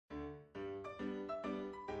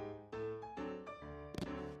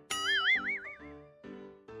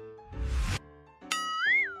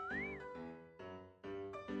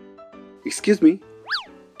Excuse me,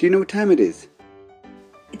 do you know what time it is?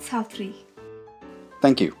 It's 2:30.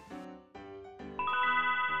 Thank you.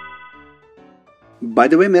 By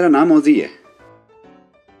the way, मेरा नाम ओजी है.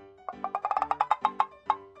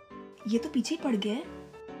 ये तो पीछे ही पड़ गया है.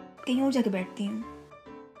 कहीं और जाके बैठती हूँ.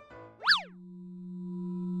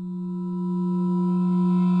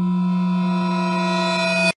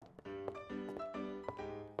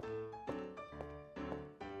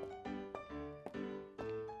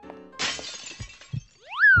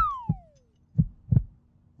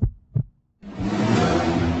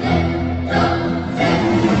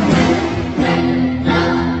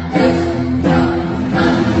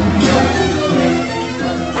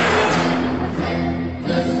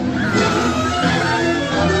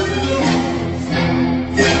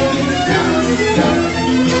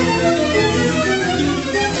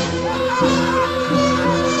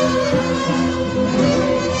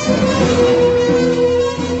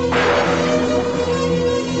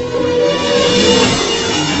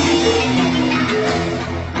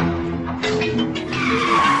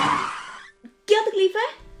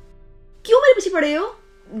 पड़े हो?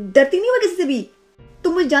 डरती नहीं हो किसी से भी?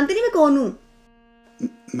 तुम मुझे जानते नहीं मैं कौन हूँ?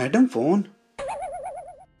 Madam phone.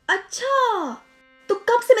 अच्छा, तो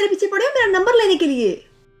कब से मेरे पीछे पड़े हो मेरा नंबर लेने के लिए?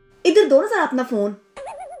 इधर दो ना जरा अपना फोन.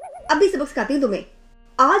 अभी सबक सिखाती हूँ तुम्हें.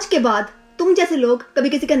 आज के बाद तुम जैसे लोग कभी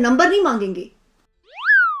किसी का नंबर नहीं मांगेंगे.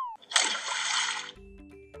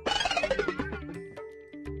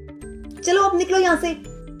 चलो अब निकलो यहाँ से.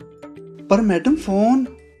 पर मैडम फोन.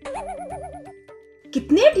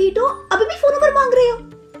 कितने ढीठ हो, अभी भी फोन नंबर मांग रहे हो?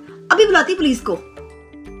 अभी बुलाती पुलिस को.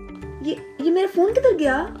 ये मेरा फोन किधर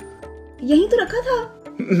गया? यहीं तो रखा था.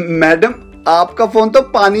 मैडम आपका फोन तो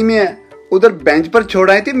पानी में है. उधर बेंच पर छोड़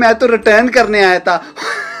आई थी, मैं तो रिटर्न करने आया था.